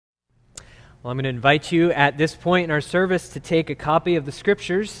Well, I'm going to invite you at this point in our service to take a copy of the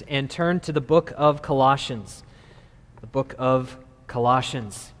Scriptures and turn to the book of Colossians. The book of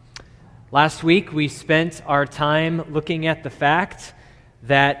Colossians. Last week, we spent our time looking at the fact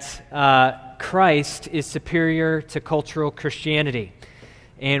that Christ is superior to cultural Christianity.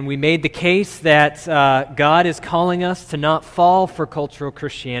 And we made the case that God is calling us to not fall for cultural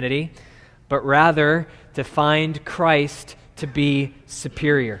Christianity, but rather to find Christ to be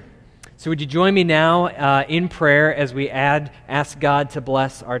superior. So would you join me now in prayer as we ask God to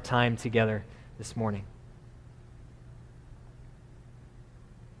bless our time together this morning?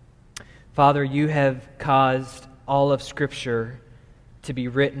 Father, you have caused all of Scripture to be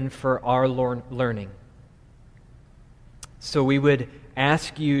written for our learning. So we would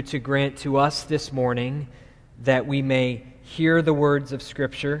ask you to grant to us this morning that we may hear the words of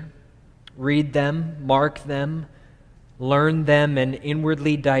Scripture, read them, mark them, learn them, and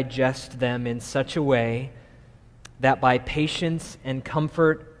inwardly digest them in such a way that by patience and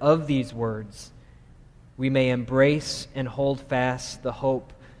comfort of these words, we may embrace and hold fast the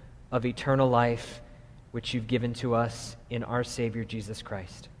hope of eternal life which you've given to us in our Savior Jesus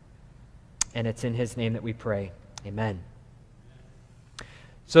Christ. And it's in His name that we pray. Amen.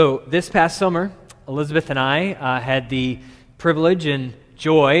 So this past summer, Elizabeth and I had the privilege and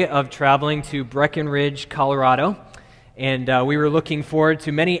joy of traveling to Breckenridge, Colorado. And we were looking forward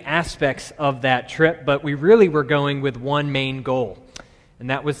to many aspects of that trip, but we really were going with one main goal, and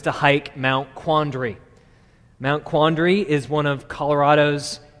that was to hike Mount Quandary. Mount Quandary is one of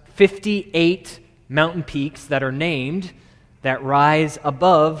Colorado's 58 mountain peaks that are named that rise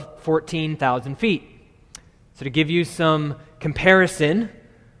above 14,000 feet. So to give you some comparison,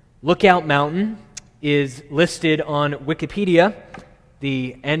 Lookout Mountain is listed on Wikipedia,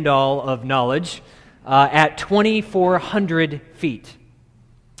 the end-all of knowledge, at 2,400 feet.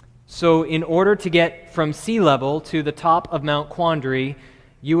 So in order to get from sea level to the top of Mount Quandary,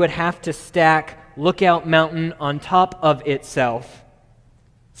 you would have to stack Lookout Mountain on top of itself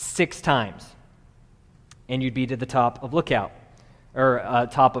 6 times, and you'd be to the top of Lookout, or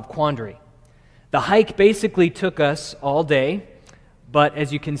top of Quandary. The hike basically took us all day, but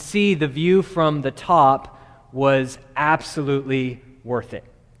as you can see, the view from the top was absolutely worth it.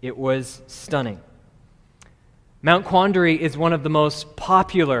 It was stunning. Mount Quandary is one of the most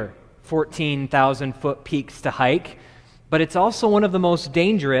popular 14,000-foot peaks to hike, but it's also one of the most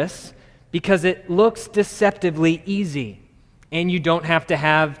dangerous because it looks deceptively easy, and you don't have to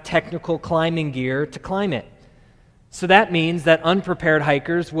have technical climbing gear to climb it. So that means that unprepared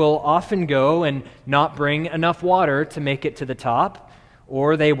hikers will often go and not bring enough water to make it to the top,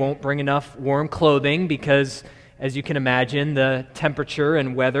 or they won't bring enough warm clothing because, as you can imagine, the temperature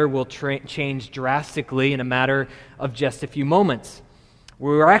and weather will change drastically in a matter of just a few moments. We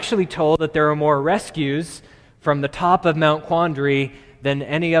were actually told that there are more rescues from the top of Mount Quandary than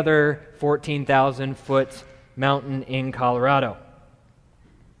any other 14,000-foot mountain in Colorado.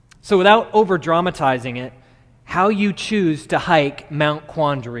 So without over-dramatizing it, how you choose to hike Mount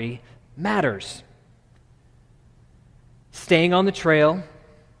Quandary matters. Staying on the trail,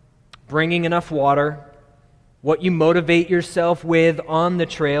 bringing enough water, what you motivate yourself with on the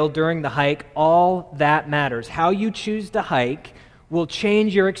trail during the hike, all that matters. How you choose to hike will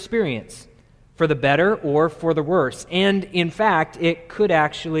change your experience for the better or for the worse. And in fact, it could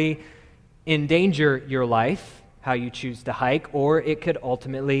actually endanger your life, how you choose to hike, or it could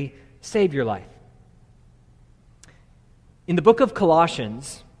ultimately save your life. In the book of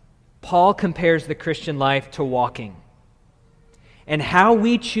Colossians, Paul compares the Christian life to walking. And how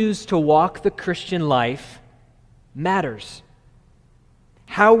we choose to walk the Christian life matters.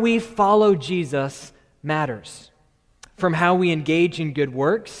 How we follow Jesus matters. From how we engage in good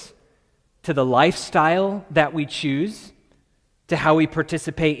works, to the lifestyle that we choose, to how we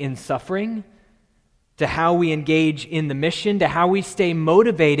participate in suffering, to how we engage in the mission, to how we stay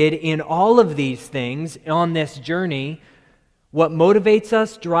motivated in all of these things on this journey. What motivates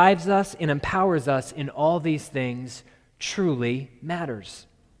us, drives us, and empowers us in all these things truly matters.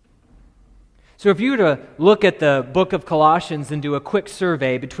 So if you were to look at the book of Colossians and do a quick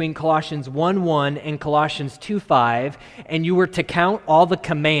survey between Colossians 1:1 and Colossians 2:5, and you were to count all the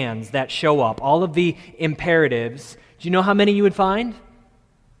commands that show up, all of the imperatives, do you know how many you would find?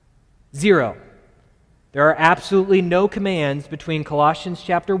 0. There are absolutely no commands between Colossians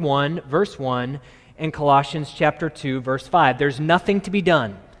chapter 1, verse 1, and Colossians chapter 2, verse 5. There's nothing to be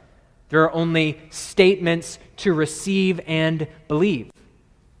done. There are only statements to receive and believe.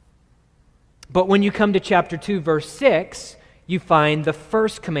 But when you come to chapter 2, verse 6, you find the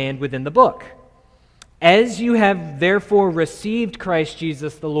first command within the book. As you have therefore received Christ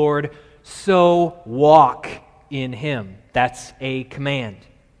Jesus the Lord, so walk in him. That's a command.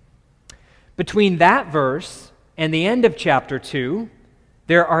 Between that verse and the end of chapter 2,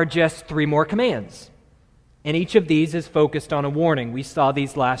 there are just 3 more commands. And each of these is focused on a warning. We saw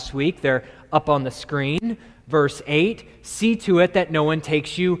these last week. They're up on the screen. Verse 8, see to it that no one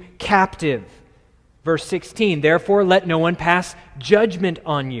takes you captive. Verse 16, therefore let no one pass judgment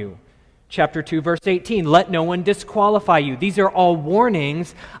on you. Chapter 2, verse 18, let no one disqualify you. These are all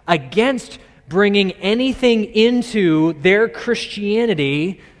warnings against bringing anything into their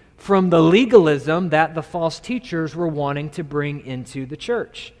Christianity from the legalism that the false teachers were wanting to bring into the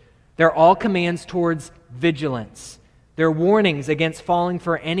church. They're all commands towards vigilance. They're warnings against falling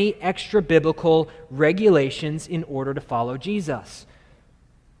for any extra biblical regulations in order to follow Jesus.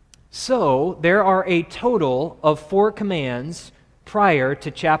 So, there are a total of 4 commands prior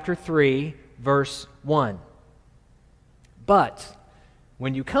to chapter 3, verse 1. But,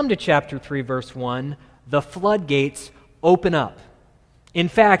 when you come to chapter 3, verse 1, the floodgates open up. In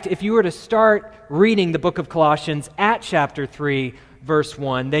fact, if you were to start reading the book of Colossians at chapter 3, verse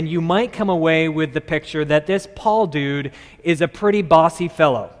 1, then you might come away with the picture that this Paul dude is a pretty bossy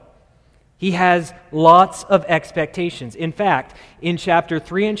fellow. He has lots of expectations. In fact, in chapter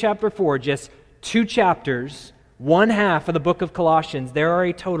 3 and chapter 4, just 2 chapters, 1/2 of the book of Colossians, there are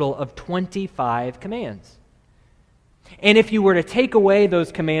a total of 25 commands. And if you were to take away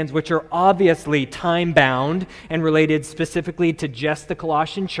those commands, which are obviously time-bound and related specifically to just the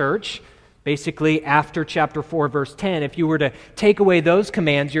Colossian church, basically after chapter 4, verse 10, if you were to take away those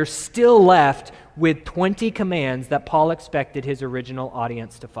commands, you're still left with 20 commands that Paul expected his original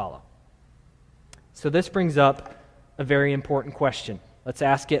audience to follow. So this brings up a very important question. Let's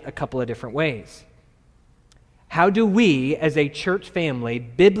ask it a couple of different ways. How do we, as a church family,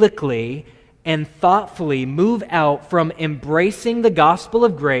 biblically and thoughtfully move out from embracing the gospel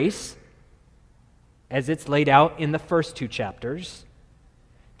of grace, as it's laid out in the first 2 chapters,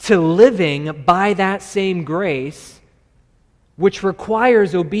 to living by that same grace, which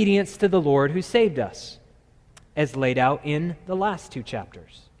requires obedience to the Lord who saved us, as laid out in the last 2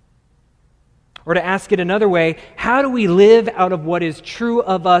 chapters? Or to ask it another way, how do we live out of what is true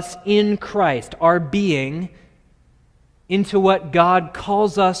of us in Christ, our being, into what God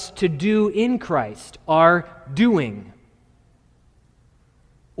calls us to do in Christ, our doing?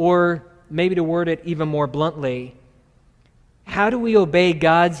 Or maybe to word it even more bluntly, how do we obey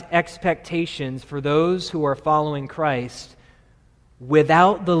God's expectations for those who are following Christ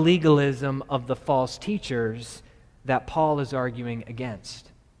without the legalism of the false teachers that Paul is arguing against?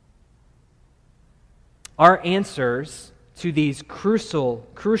 Our answers to these crucial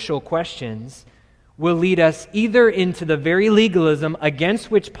questions will lead us either into the very legalism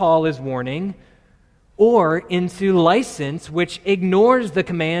against which Paul is warning, or into license which ignores the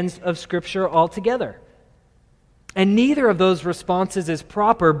commands of Scripture altogether. And neither of those responses is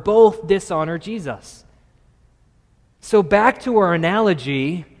proper. Both dishonor Jesus. So back to our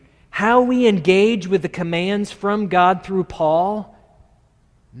analogy, how we engage with the commands from God through Paul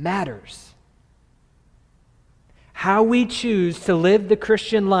matters. How we choose to live the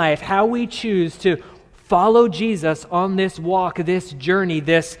Christian life, how we choose to follow Jesus on this walk, this journey,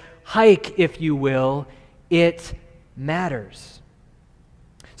 this hike, if you will, it matters.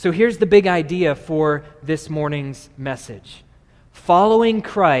 So here's the big idea for this morning's message. Following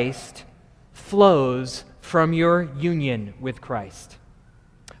Christ flows from your union with Christ.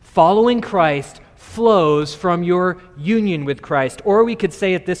 Following Christ flows from your union with Christ. Or we could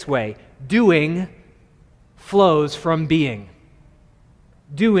say it this way, doing flows from being.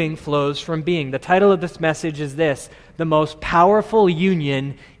 Doing flows from being. The title of this message is this: the most powerful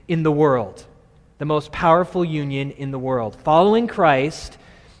union in the world. The most powerful union in the world. Following Christ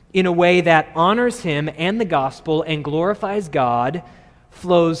in a way that honors Him and the gospel and glorifies God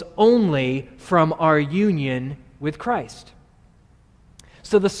flows only from our union with Christ.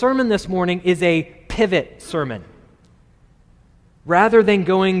 So the sermon this morning is a pivot sermon. Rather than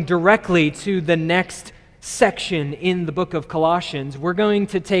going directly to the next section in the book of Colossians, we're going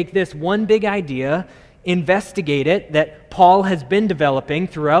to take this one big idea, investigate it, that Paul has been developing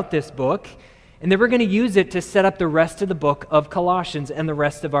throughout this book, and then we're going to use it to set up the rest of the book of Colossians and the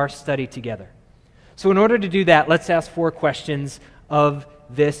rest of our study together. So in order to do that, let's ask 4 questions of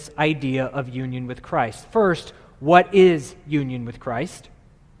this idea of union with Christ. First, what is union with Christ?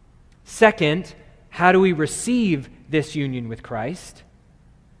 Second, how do we receive this union with Christ?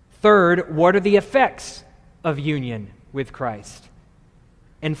 Third, what are the effects of union with Christ?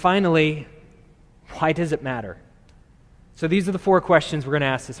 And finally, why does it matter? So these are the 4 questions we're going to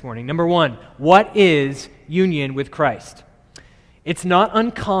ask this morning. Number 1, what is union with Christ? It's not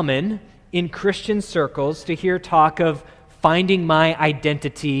uncommon in Christian circles to hear talk of finding my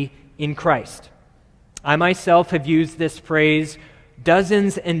identity in Christ. I myself have used this phrase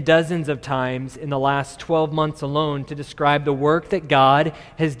dozens and dozens of times in the last 12 months alone to describe the work that God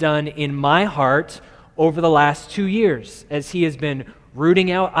has done in my heart over the last 2 years, as He has been rooting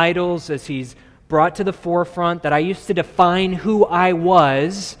out idols, as He's brought to the forefront that I used to define who I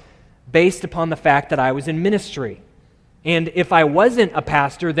was based upon the fact that I was in ministry. And if I wasn't a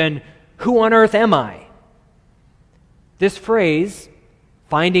pastor, then who on earth am I? This phrase,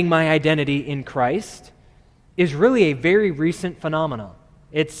 finding my identity in Christ, is really a very recent phenomenon.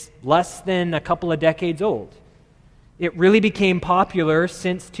 It's less than a couple of decades old. It really became popular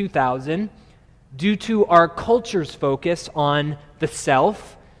since 2000 due to our culture's focus on the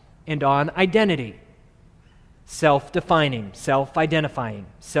self and on identity. Self-defining, self-identifying,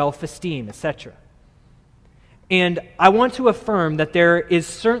 self-esteem, etc. And I want to affirm that there is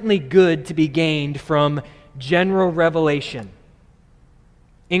certainly good to be gained from general revelation,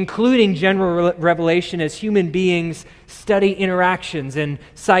 including general revelation as human beings study interactions and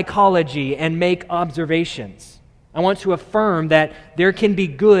psychology and make observations. I want to affirm that there can be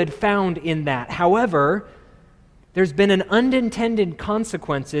good found in that. However, there's been an unintended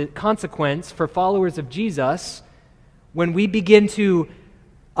consequence for followers of Jesus when we begin to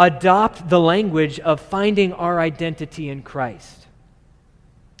adopt the language of finding our identity in Christ.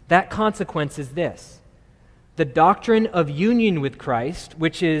 That consequence is this: the doctrine of union with Christ,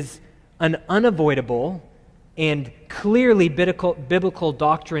 which is an unavoidable and clearly biblical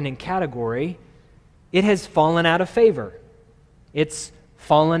doctrine and category, it has fallen out of favor. It's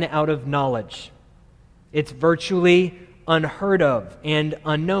fallen out of knowledge. It's virtually unheard of and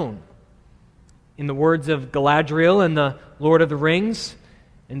unknown. In the words of Galadriel in The Lord of the Rings,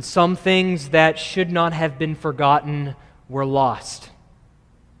 and some things that should not have been forgotten were lost.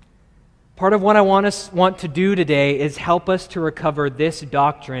 Part of what I want to do today is help us to recover this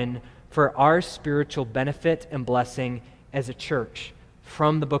doctrine for our spiritual benefit and blessing as a church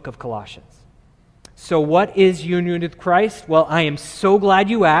from the book of Colossians. So what is union with Christ? Well, I am so glad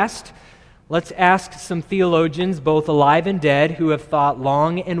you asked. Let's ask some theologians, both alive and dead, who have thought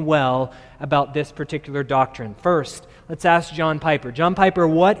long and well about this particular doctrine. First, let's ask John Piper. John Piper,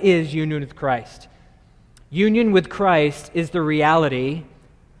 what is union with Christ? Union with Christ is the reality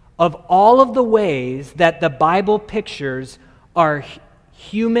of all of the ways that the Bible pictures our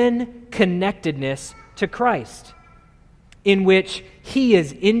human connectedness to Christ, in which He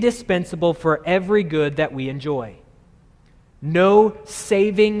is indispensable for every good that we enjoy. No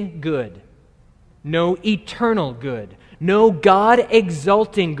saving good, no eternal good, no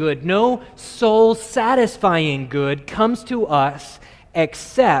God-exalting good, no soul-satisfying good comes to us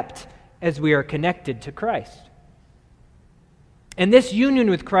except as we are connected to Christ. And this union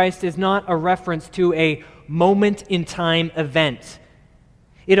with Christ is not a reference to a moment-in-time event.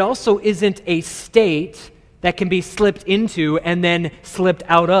 It also isn't a state that can be slipped into and then slipped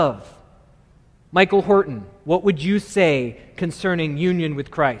out of. Michael Horton, what would you say concerning union with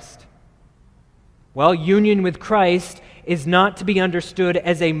Christ? Well, union with Christ is not to be understood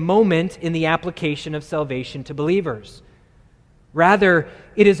as a moment in the application of salvation to believers. Rather,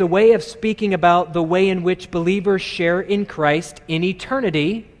 it is a way of speaking about the way in which believers share in Christ in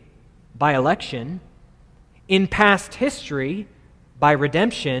eternity by election, in past history by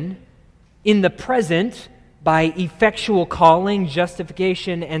redemption, in the present by effectual calling,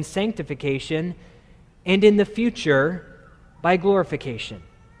 justification, and sanctification, and in the future by glorification.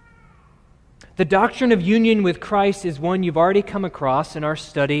 The doctrine of union with Christ is one you've already come across in our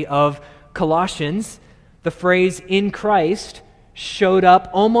study of Colossians. The phrase "in Christ" showed up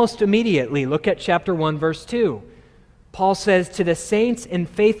almost immediately. Look at chapter 1, verse 2. Paul says, "To the saints and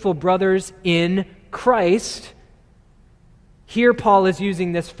faithful brothers in Christ." Here Paul is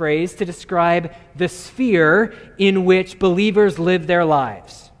using this phrase to describe the sphere in which believers live their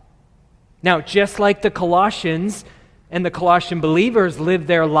lives. Now, just like the Colossians and the Colossian believers lived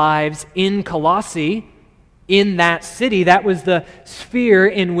their lives in Colossae, in that city, that was the sphere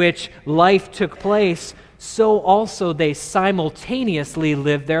in which life took place, so also they simultaneously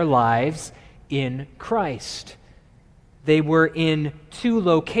lived their lives in Christ. They were in two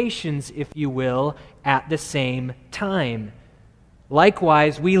locations, if you will, at the same time.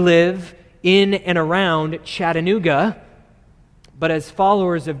 Likewise, we live in and around Chattanooga, but as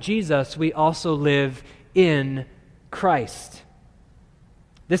followers of Jesus, we also live in Christ.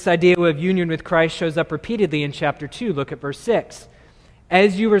 This idea of union with Christ shows up repeatedly in chapter 2. Look at verse 6.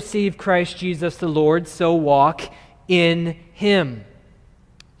 "As you receive Christ Jesus the Lord, so walk in Him."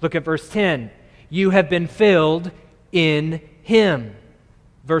 Look at verse 10. "You have been filled in Him."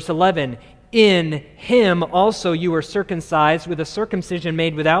 Verse 11, in him also you were circumcised with a circumcision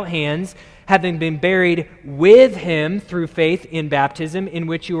made without hands, having been buried with him through faith in baptism, in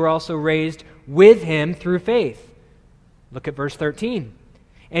which you were also raised with him through faith. Look at verse 13.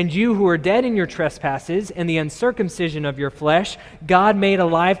 And you who were dead in your trespasses and the uncircumcision of your flesh, God made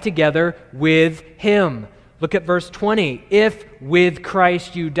alive together with him. Look at verse 20. If with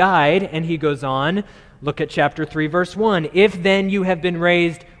Christ you died, and he goes on, look at chapter 3, verse 1. If then you have been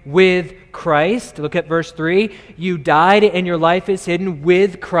raised with Christ, look at verse 3, you died and your life is hidden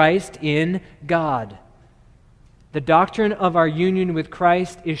with Christ in God. The doctrine of our union with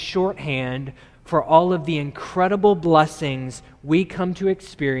Christ is shorthand for all of the incredible blessings we come to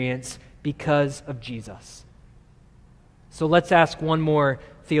experience because of Jesus. So let's ask one more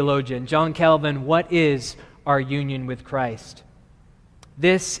theologian. John Calvin, what is our union with Christ?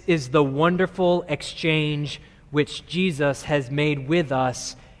 This is the wonderful exchange which Jesus has made with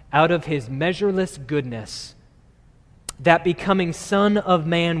us out of his measureless goodness, that becoming Son of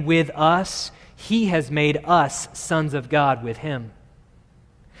Man with us, he has made us sons of God with him.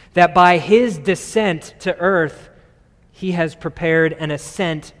 That by his descent to earth, he has prepared an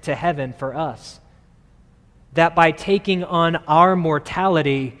ascent to heaven for us. That by taking on our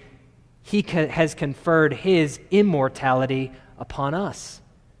mortality, he has conferred his immortality upon us.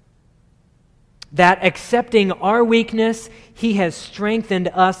 That accepting our weakness, he has strengthened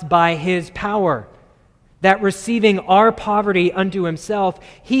us by his power. That receiving our poverty unto himself,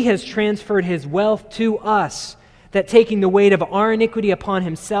 he has transferred his wealth to us. That taking the weight of our iniquity upon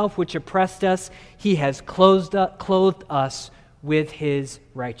himself, which oppressed us, he has clothed us with his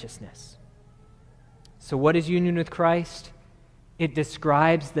righteousness. So what is union with Christ? It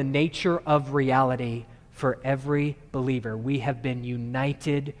describes the nature of reality for every believer. We have been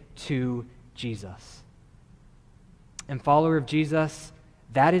united to Jesus. And follower of Jesus,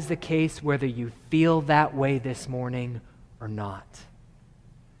 that is the case whether you feel that way this morning or not.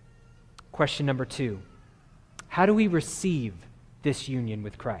 Question number 2. How do we receive this union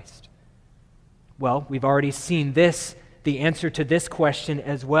with Christ? Well, we've already seen the answer to this question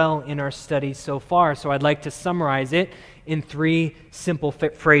as well in our studies so far, so I'd like to summarize it in 3 simple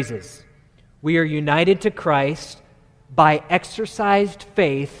phrases. We are united to Christ by exercised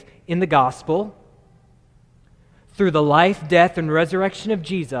faith in the gospel, through the life, death, and resurrection of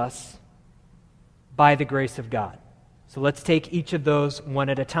Jesus, by the grace of God. So let's take each of those one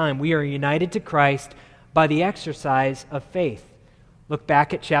at a time. We are united to Christ by the exercise of faith. Look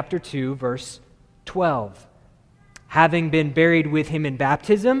back at chapter 2, verse 12. Having been buried with him in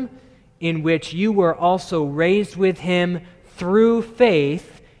baptism, in which you were also raised with him through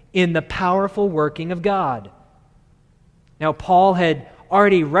faith in the powerful working of God. Now, Paul had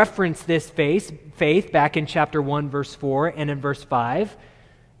already referenced this faith back in chapter 1, verse 4 and in verse 5,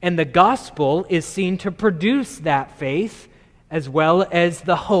 and the gospel is seen to produce that faith as well as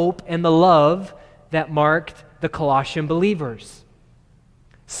the hope and the love that marked the Colossian believers.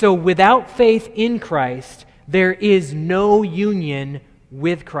 So without faith in Christ, there is no union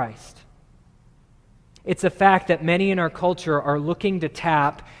with Christ. It's a fact that many in our culture are looking to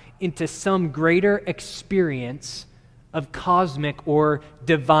tap into some greater experience of cosmic or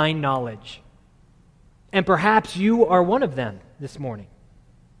divine knowledge. And perhaps you are one of them this morning.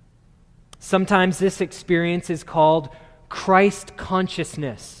 Sometimes this experience is called Christ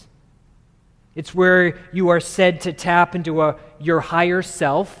consciousness. It's where you are said to tap into your higher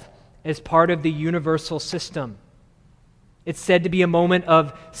self as part of the universal system. It's said to be a moment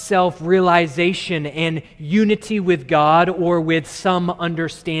of self-realization and unity with God or with some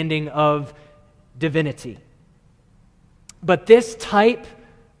understanding of divinity. But this type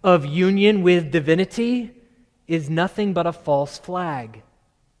of union with divinity is nothing but a false flag.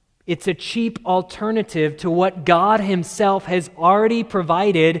 It's a cheap alternative to what God himself has already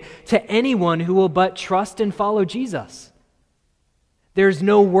provided to anyone who will but trust and follow Jesus. There's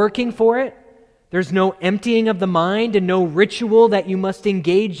no working for it. There's no emptying of the mind and no ritual that you must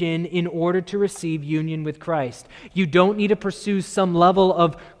engage in order to receive union with Christ. You don't need to pursue some level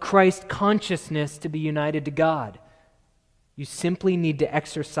of Christ consciousness to be united to God. You simply need to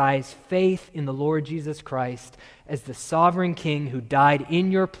exercise faith in the Lord Jesus Christ as the sovereign King who died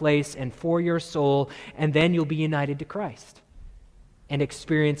in your place and for your soul, and then you'll be united to Christ and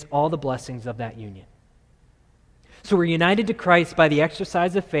experience all the blessings of that union. So we're united to Christ by the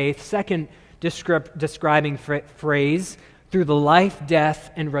exercise of faith. Second describing phrase, through the life, death,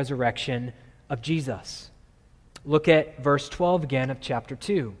 and resurrection of Jesus. Look at verse 12 again of chapter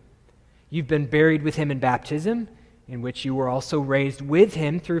 2. You've been buried with him in baptism, in which you were also raised with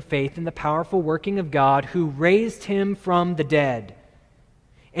him through faith in the powerful working of God who raised him from the dead.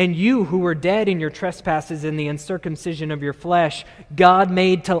 And you who were dead in your trespasses and the uncircumcision of your flesh, God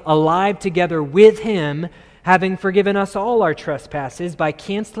made alive together with him, having forgiven us all our trespasses by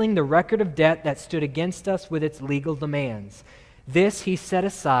canceling the record of debt that stood against us with its legal demands. This he set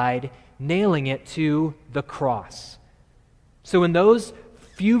aside, nailing it to the cross. So in those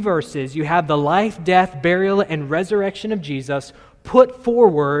few verses, you have the life, death, burial, and resurrection of Jesus put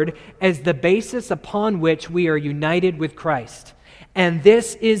forward as the basis upon which we are united with Christ. And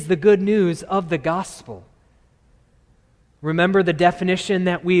this is the good news of the gospel. Remember the definition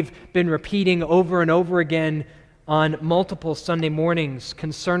that we've been repeating over and over again on multiple Sunday mornings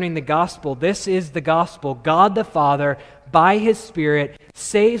concerning the gospel. This is the gospel. God the Father, by his Spirit,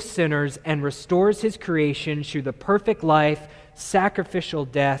 saves sinners and restores his creation through the perfect life, sacrificial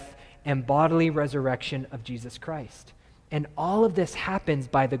death, and bodily resurrection of Jesus Christ. And all of this happens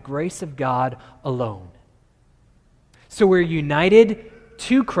by the grace of God alone. So we're united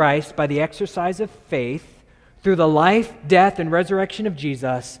to Christ by the exercise of faith through the life, death, and resurrection of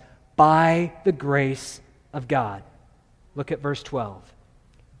Jesus by the grace of God. Look at verse 12.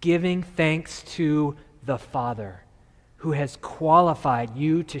 Giving thanks to the Father, who has qualified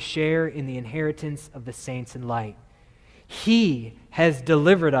you to share in the inheritance of the saints in light. He has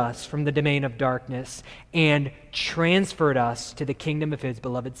delivered us from the domain of darkness and transferred us to the kingdom of his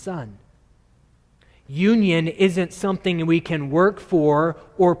beloved Son. Union isn't something we can work for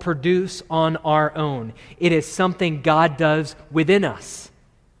or produce on our own. It is something God does within us.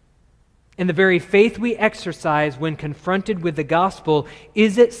 And the very faith we exercise when confronted with the gospel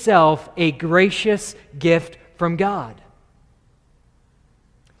is itself a gracious gift from God.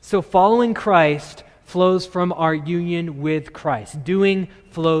 So following Christ flows from our union with Christ. Doing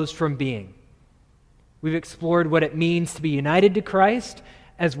flows from being. We've explored what it means to be united to Christ,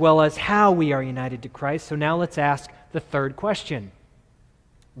 as well as how we are united to Christ. So now let's ask the third question.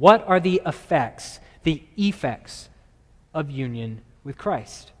 What are the effects of union with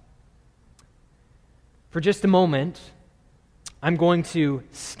Christ? For just a moment, I'm going to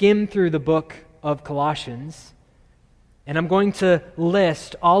skim through the book of Colossians, and I'm going to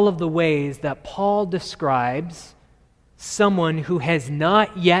list all of the ways that Paul describes someone who has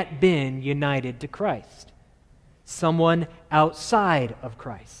not yet been united to Christ, someone outside of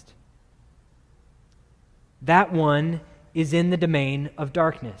Christ. That one is in the domain of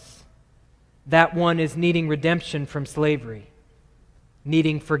darkness. That one is needing redemption from slavery,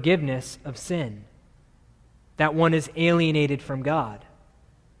 needing forgiveness of sin. That one is alienated from God.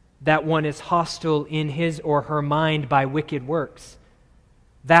 That one is hostile in his or her mind by wicked works.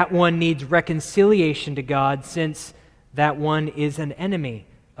 That one needs reconciliation to God, since that one is an enemy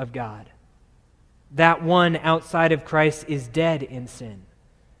of God. That one outside of Christ is dead in sin.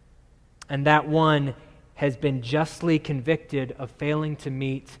 And that one has been justly convicted of failing to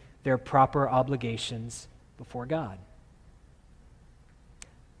meet their proper obligations before God.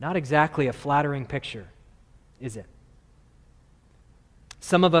 Not exactly a flattering picture, is it?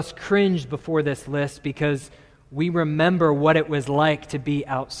 Some of us cringed before this list because we remember what it was like to be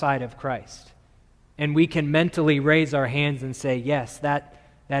outside of Christ. And we can mentally raise our hands and say, yes, that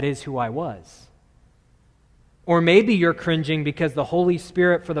is who I was. Or maybe you're cringing because the Holy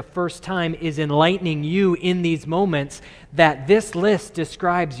Spirit for the first time is enlightening you in these moments that this list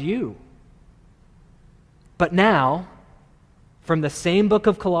describes you. But now, from the same book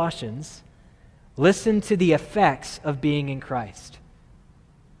of Colossians, listen to the effects of being in Christ.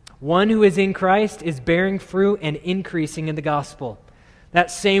 One who is in Christ is bearing fruit and increasing in the gospel. That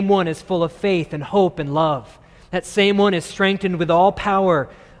same one is full of faith and hope and love. That same one is strengthened with all power,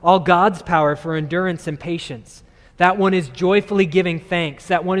 all God's power for endurance and patience. That one is joyfully giving thanks.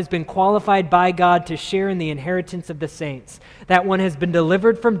 That one has been qualified by God to share in the inheritance of the saints. That one has been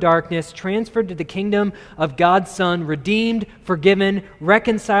delivered from darkness, transferred to the kingdom of God's Son, redeemed, forgiven,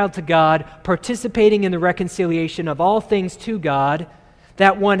 reconciled to God, participating in the reconciliation of all things to God.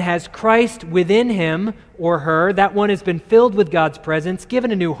 That one has Christ within him or her. That one has been filled with God's presence,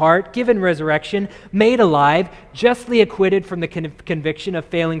 given a new heart, given resurrection, made alive, justly acquitted from the conviction of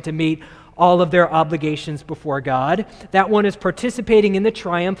failing to meet all of their obligations before God. That one is participating in the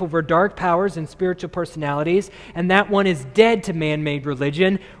triumph over dark powers and spiritual personalities. And that one is dead to man-made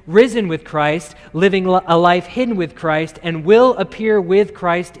religion, risen with Christ, living a life hidden with Christ, and will appear with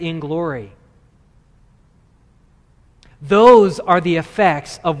Christ in glory. Those are the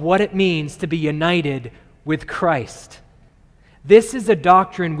effects of what it means to be united with Christ. This is a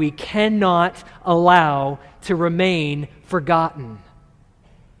doctrine we cannot allow to remain forgotten.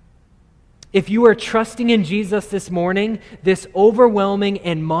 If you are trusting in Jesus this morning, this overwhelming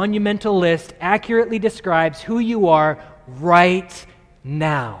and monumental list accurately describes who you are right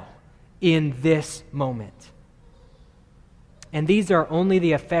now, in this moment. And these are only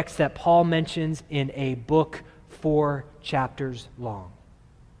the effects that Paul mentions in a book 4 chapters long.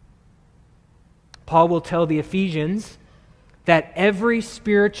 Paul will tell the Ephesians that every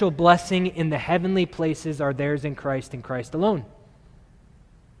spiritual blessing in the heavenly places are theirs in Christ and Christ alone.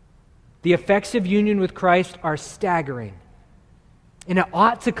 The effects of union with Christ are staggering, and it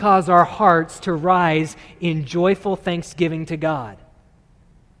ought to cause our hearts to rise in joyful thanksgiving to God.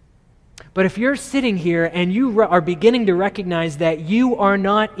 But if you're sitting here and you are beginning to recognize that you are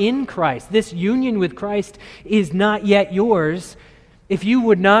not in Christ, this union with Christ is not yet yours, if you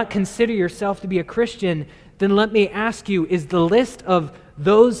would not consider yourself to be a Christian, then let me ask you, is the list of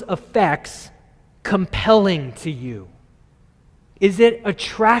those effects compelling to you? Is it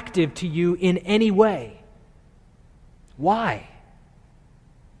attractive to you in any way? Why?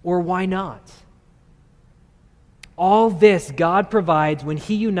 Or why not? All this God provides when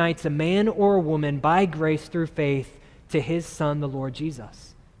He unites a man or a woman by grace through faith to His Son, the Lord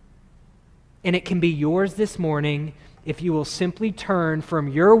Jesus. And it can be yours this morning if you will simply turn from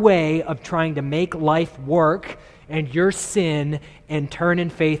your way of trying to make life work and your sin and turn in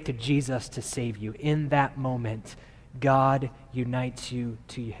faith to Jesus to save you. In that moment, God unites you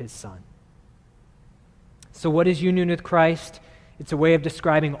to His Son. So what is union with Christ? It's a way of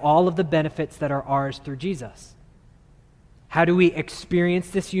describing all of the benefits that are ours through Jesus. How do we experience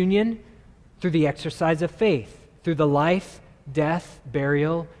this union? Through the exercise of faith, through the life, death,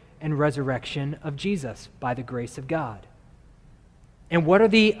 burial, and resurrection of Jesus by the grace of God. And what are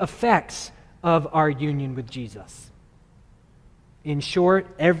the effects of our union with Jesus? In short,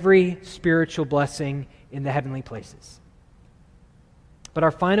 every spiritual blessing in the heavenly places. But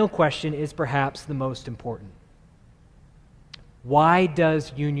our final question is perhaps the most important. Why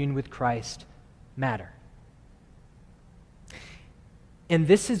does union with Christ matter? And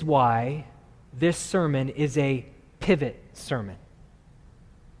this is why this sermon is a pivot sermon.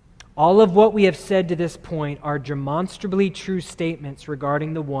 All of what we have said to this point are demonstrably true statements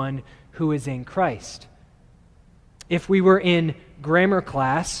regarding the one who is in Christ. If we were in grammar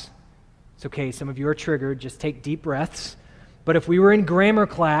class, it's okay, some of you are triggered, just take deep breaths. But if we were in grammar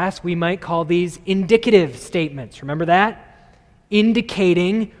class, we might call these indicative statements. Remember that?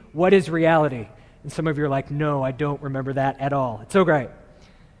 Indicating what is reality. And some of you are like, no, I don't remember that at all. It's so great.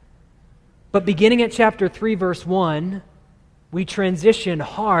 But beginning at chapter 3, verse 1, we transition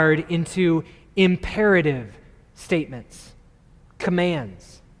hard into imperative statements,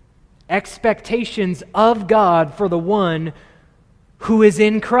 commands, expectations of God for the one who is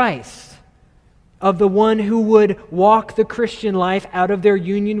in Christ, of the one who would walk the Christian life out of their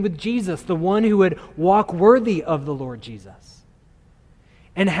union with Jesus, the one who would walk worthy of the Lord Jesus.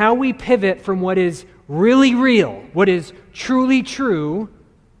 And how we pivot from what is really real, what is truly true,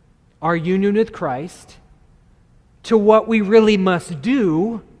 our union with Christ, to what we really must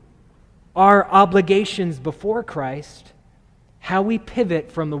do, our obligations before Christ, how we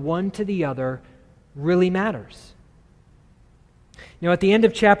pivot from the one to the other really matters. Now, at the end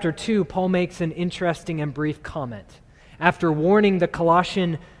of chapter 2, Paul makes an interesting and brief comment. After warning the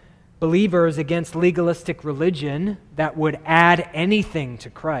Colossian believers against legalistic religion that would add anything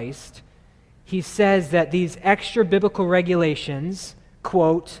to Christ, he says that these extra biblical regulations,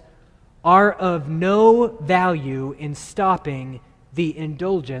 quote, are of no value in stopping the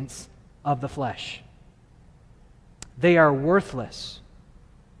indulgence of the flesh. They are worthless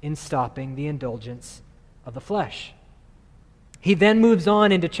in stopping the indulgence of the flesh. He then moves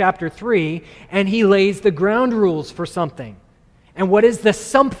on into chapter 3, and he lays the ground rules for something. And what is the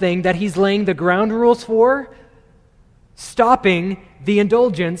something that he's laying the ground rules for? Stopping the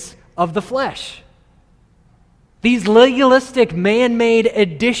indulgence of the flesh. These legalistic man-made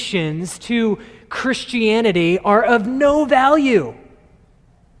additions to Christianity are of no value.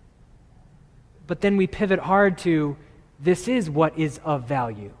 But then we pivot hard to, this is what is of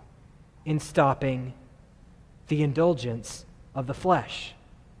value in stopping the indulgence of the flesh.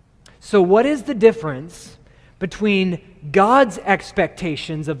 So what is the difference between God's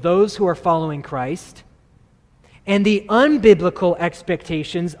expectations of those who are following Christ and the unbiblical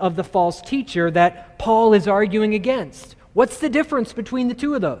expectations of the false teacher that Paul is arguing against? What's the difference between the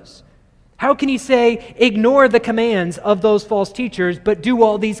two of those? How can he say, ignore the commands of those false teachers, but do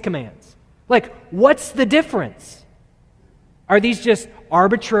all these commands? Like, what's the difference? Are these just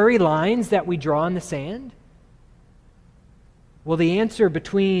arbitrary lines that we draw in the sand? Well, the answer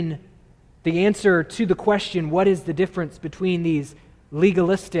to the question, what is the difference between these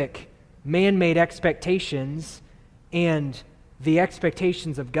legalistic, man-made expectations and the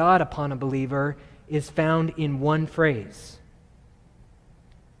expectations of God upon a believer, is found in one phrase.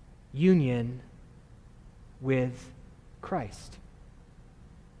 union with Christ.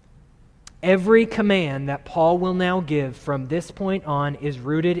 Every command that Paul will now give from this point on is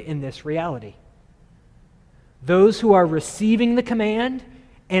rooted in this reality. Those who are receiving the command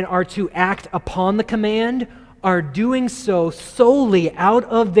and are to act upon the command are doing so solely out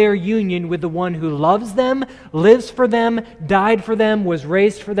of their union with the one who loves them, lives for them, died for them, was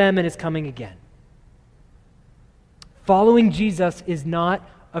raised for them, and is coming again. Following Jesus is not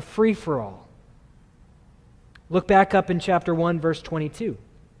a free-for-all. Look back up in chapter 1, verse 22.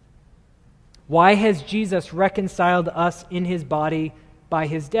 Why has Jesus reconciled us in his body by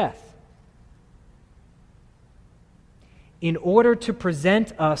his death? In order to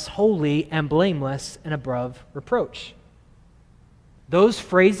present us holy and blameless and above reproach. Those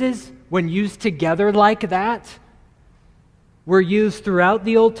phrases, when used together like that, were used throughout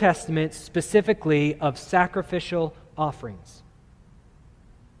the Old Testament specifically of sacrificial offerings.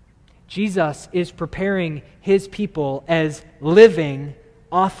 Jesus is preparing his people as living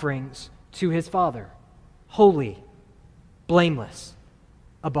offerings to his Father, holy, blameless,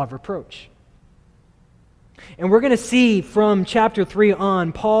 above reproach. And we're going to see from chapter 3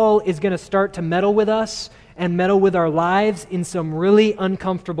 on, Paul is going to start to meddle with us and meddle with our lives in some really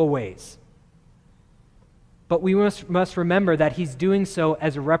uncomfortable ways. But we must remember that he's doing so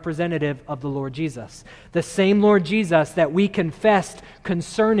as a representative of the Lord Jesus. The same Lord Jesus that we confessed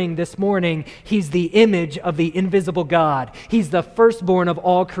concerning this morning, he's the image of the invisible God. He's the firstborn of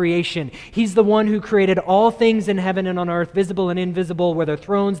all creation. He's the one who created all things in heaven and on earth, visible and invisible, whether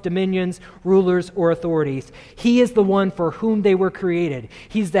thrones, dominions, rulers, or authorities. He is the one for whom they were created.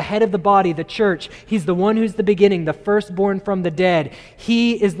 He's the head of the body, the church. He's the one who's the beginning, the firstborn from the dead.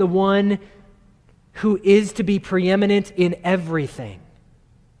 He is the one who is to be preeminent in everything.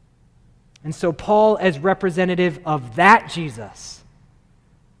 And so Paul, as representative of that Jesus,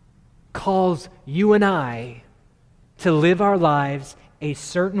 calls you and I to live our lives a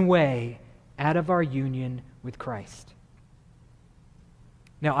certain way out of our union with Christ.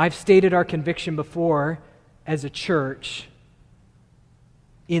 Now, I've stated our conviction before as a church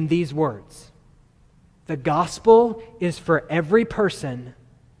in these words. The gospel is for every person,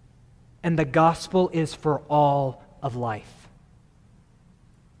 and the gospel is for all of life.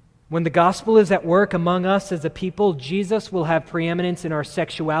 When the gospel is at work among us as a people, Jesus will have preeminence in our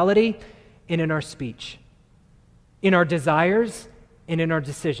sexuality and in our speech, in our desires and in our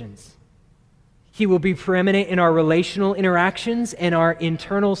decisions. He will be preeminent in our relational interactions and our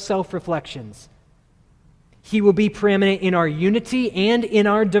internal self-reflections. He will be preeminent in our unity and in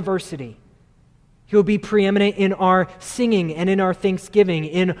our diversity. He will be preeminent in our singing and in our thanksgiving,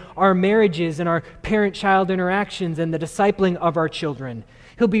 in our marriages and our parent-child interactions and the discipling of our children.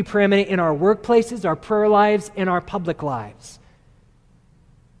 He'll be preeminent in our workplaces, our prayer lives, and our public lives.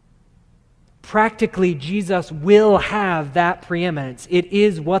 Practically, Jesus will have that preeminence. It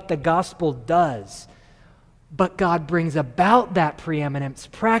is what the gospel does. But God brings about that preeminence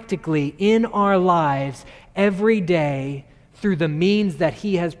practically in our lives every day through the means that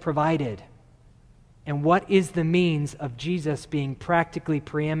he has provided. And what is the means of Jesus being practically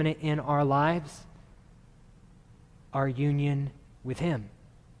preeminent in our lives? Our union with him.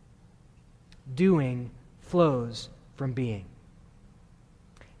 Doing flows from being.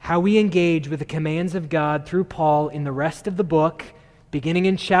 How we engage with the commands of God through Paul in the rest of the book, beginning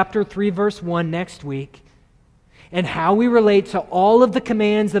in chapter 3, verse 1 next week, and how we relate to all of the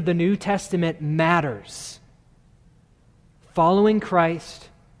commands of the New Testament matters. Following Christ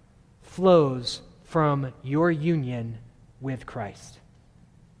flows from your union with Christ.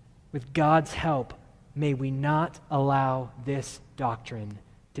 With God's help, may we not allow this doctrine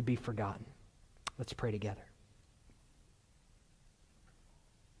to be forgotten. Let's pray together.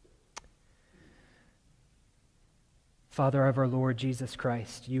 Father of our Lord Jesus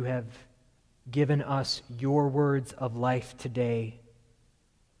Christ, you have given us your words of life today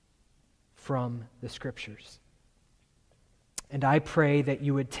from the Scriptures. And I pray that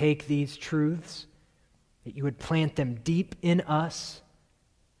you would take these truths, that you would plant them deep in us,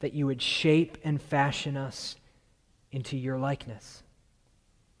 that you would shape and fashion us into your likeness.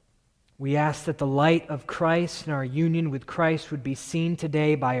 We ask that the light of Christ and our union with Christ would be seen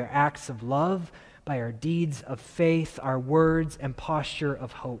today by our acts of love, by our deeds of faith, our words and posture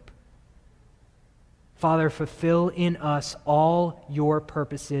of hope. Father, fulfill in us all your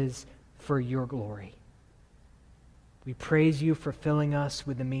purposes for your glory. We praise you for filling us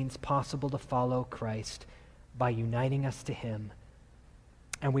with the means possible to follow Christ by uniting us to him.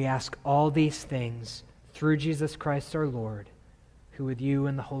 And we ask all these things through Jesus Christ our Lord, who with you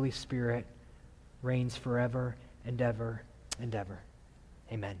and the Holy Spirit reigns forever and ever and ever.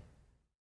 Amen.